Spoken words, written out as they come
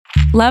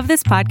Love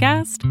this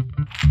podcast?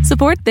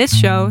 Support this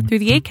show through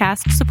the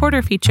Acast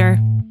supporter feature.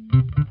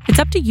 It's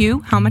up to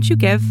you how much you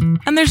give,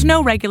 and there's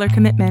no regular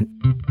commitment.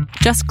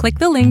 Just click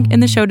the link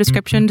in the show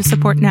description to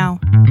support now.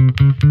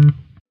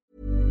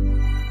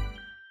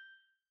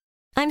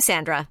 I'm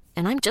Sandra,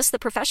 and I'm just the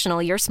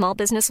professional your small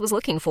business was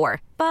looking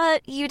for.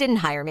 But you didn't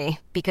hire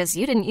me because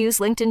you didn't use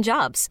LinkedIn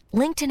Jobs.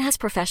 LinkedIn has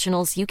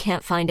professionals you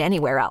can't find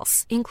anywhere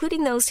else,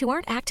 including those who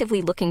aren't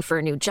actively looking for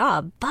a new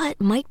job, but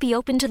might be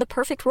open to the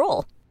perfect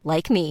role,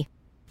 like me.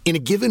 In a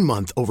given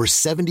month, over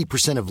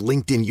 70% of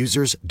LinkedIn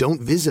users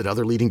don't visit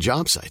other leading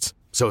job sites.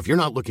 So if you're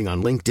not looking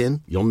on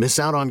LinkedIn, you'll miss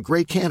out on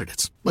great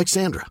candidates like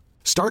Sandra.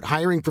 Start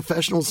hiring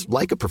professionals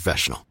like a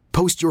professional.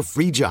 Post your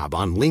free job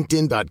on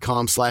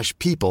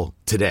linkedin.com/people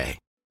today.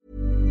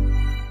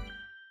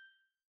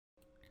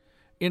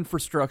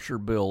 Infrastructure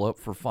bill up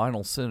for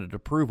final Senate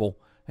approval,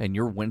 and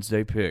your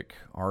Wednesday pick.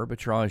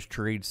 Arbitrage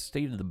Trade's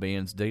State of the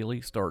Bands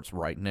Daily starts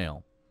right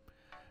now.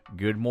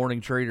 Good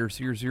morning, traders.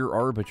 Here's your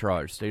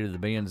Arbitrage State of the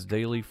Bands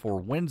Daily for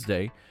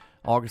Wednesday,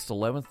 August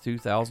 11th,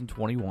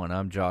 2021.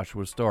 I'm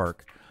Joshua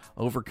Stark.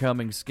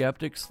 Overcoming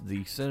skeptics,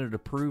 the Senate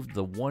approved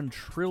the $1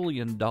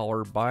 trillion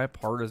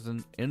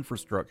bipartisan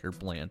infrastructure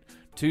plan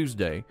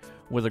Tuesday,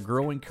 with a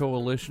growing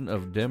coalition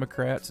of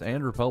Democrats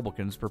and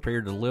Republicans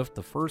prepared to lift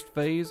the first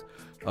phase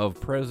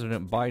of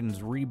President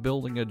Biden's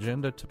rebuilding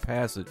agenda to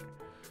passage.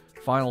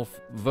 Final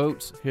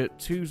votes hit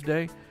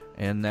Tuesday,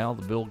 and now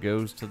the bill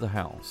goes to the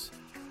House.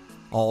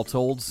 All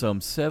told, some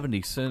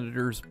 70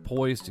 senators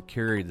poised to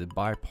carry the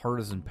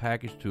bipartisan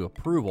package to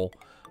approval,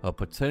 a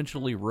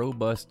potentially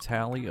robust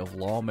tally of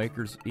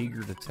lawmakers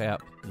eager to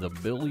tap the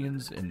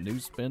billions in new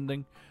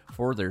spending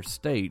for their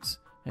states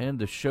and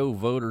to show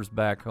voters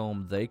back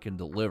home they can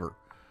deliver.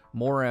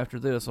 More after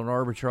this on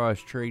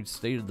Arbitrage Trade's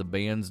State of the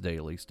Bands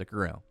Daily. Stick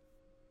around.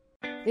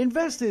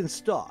 Invest in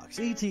stocks,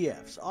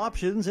 ETFs,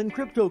 options, and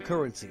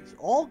cryptocurrencies,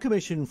 all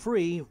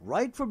commission-free,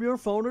 right from your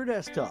phone or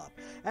desktop.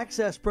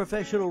 Access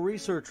professional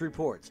research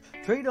reports,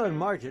 trade on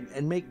margin,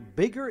 and make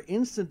bigger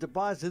instant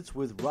deposits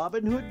with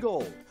Robinhood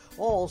Gold,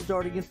 all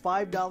starting at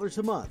 $5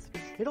 a month.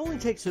 It only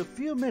takes a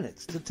few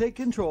minutes to take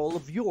control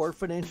of your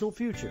financial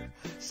future.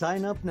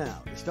 Sign up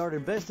now to start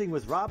investing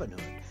with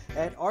Robinhood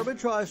at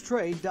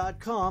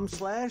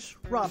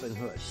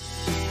arbitragetrade.com/Robinhood.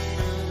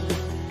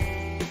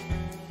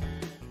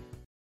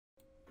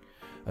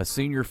 A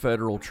senior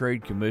Federal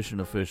Trade Commission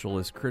official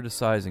is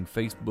criticizing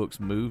Facebook's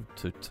move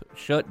to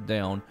shut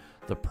down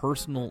the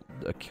personal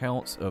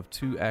accounts of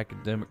two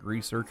academic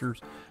researchers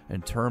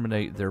and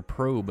terminate their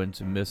probe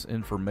into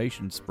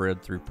misinformation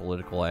spread through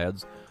political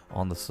ads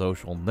on the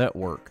social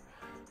network.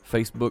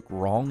 Facebook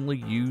wrongly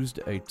used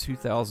a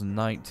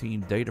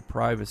 2019 data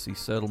privacy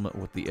settlement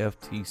with the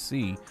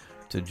FTC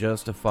to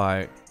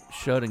justify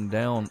shutting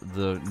down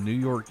the New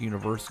York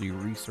University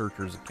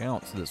researchers'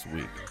 accounts this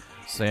week.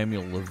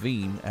 Samuel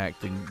Levine,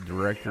 acting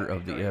director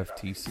of the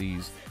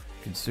FTC's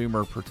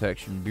Consumer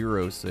Protection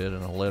Bureau, said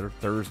in a letter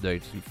Thursday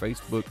to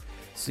Facebook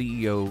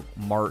CEO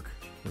Mark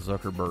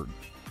Zuckerberg.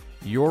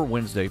 Your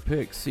Wednesday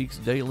pick seeks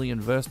daily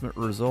investment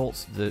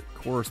results that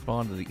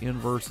correspond to the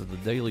inverse of the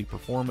daily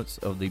performance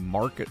of the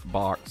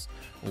MarketBox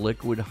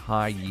Liquid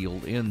High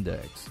Yield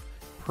Index.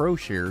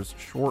 ProShares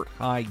Short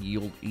High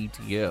Yield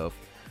ETF,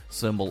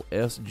 symbol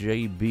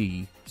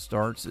SJB,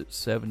 starts at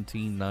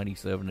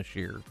 $17.97 a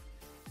share.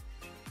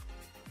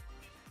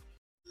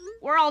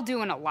 We're all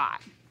doing a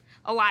lot.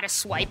 A lot of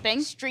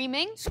swiping,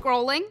 streaming,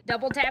 scrolling,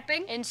 double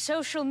tapping, and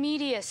social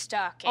media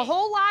stalking. A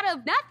whole lot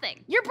of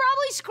nothing. You're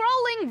probably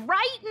scrolling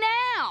right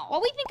now.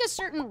 While we think a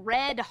certain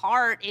red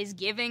heart is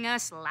giving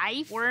us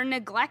life, we're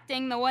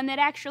neglecting the one that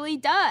actually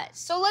does.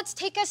 So let's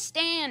take a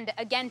stand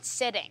against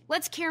sitting.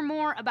 Let's care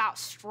more about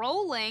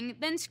strolling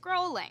than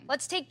scrolling.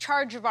 Let's take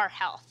charge of our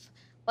health.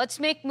 Let's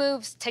make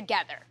moves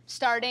together,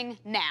 starting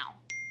now.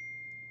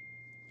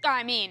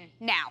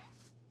 Now.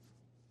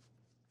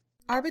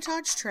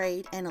 Arbitrage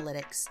Trade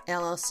Analytics,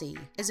 LLC,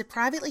 is a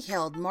privately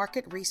held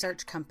market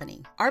research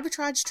company.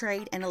 Arbitrage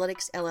Trade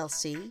Analytics,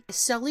 LLC, is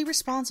solely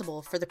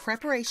responsible for the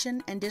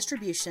preparation and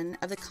distribution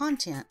of the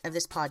content of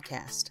this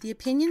podcast. The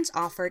opinions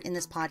offered in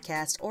this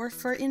podcast are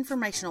for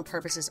informational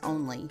purposes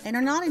only and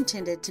are not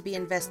intended to be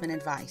investment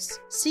advice.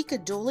 Seek a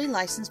duly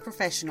licensed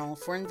professional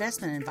for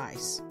investment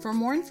advice. For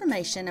more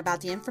information about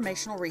the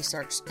informational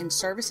research and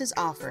services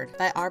offered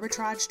by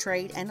Arbitrage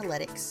Trade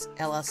Analytics,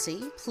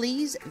 LLC,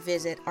 please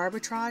visit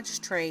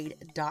arbitragetrade.com.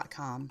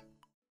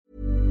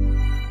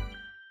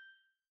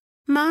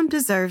 Mom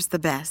deserves the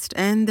best,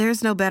 and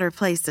there's no better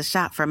place to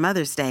shop for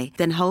Mother's Day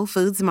than Whole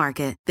Foods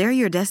Market. They're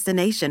your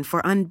destination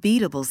for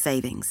unbeatable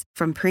savings,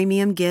 from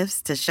premium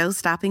gifts to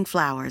show-stopping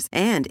flowers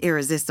and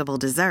irresistible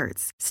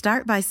desserts.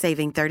 Start by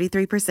saving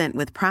 33%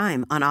 with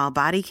Prime on all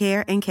body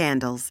care and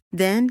candles.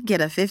 Then get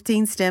a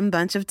 15-stem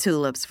bunch of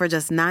tulips for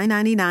just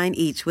 $9.99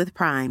 each with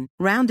Prime.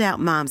 Round out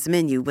Mom's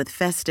menu with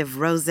festive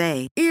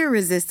rosé,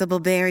 irresistible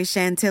berry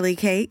chantilly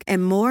cake,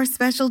 and more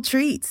special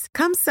treats.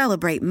 Come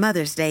celebrate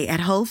Mother's Day at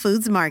Whole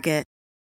Foods Market.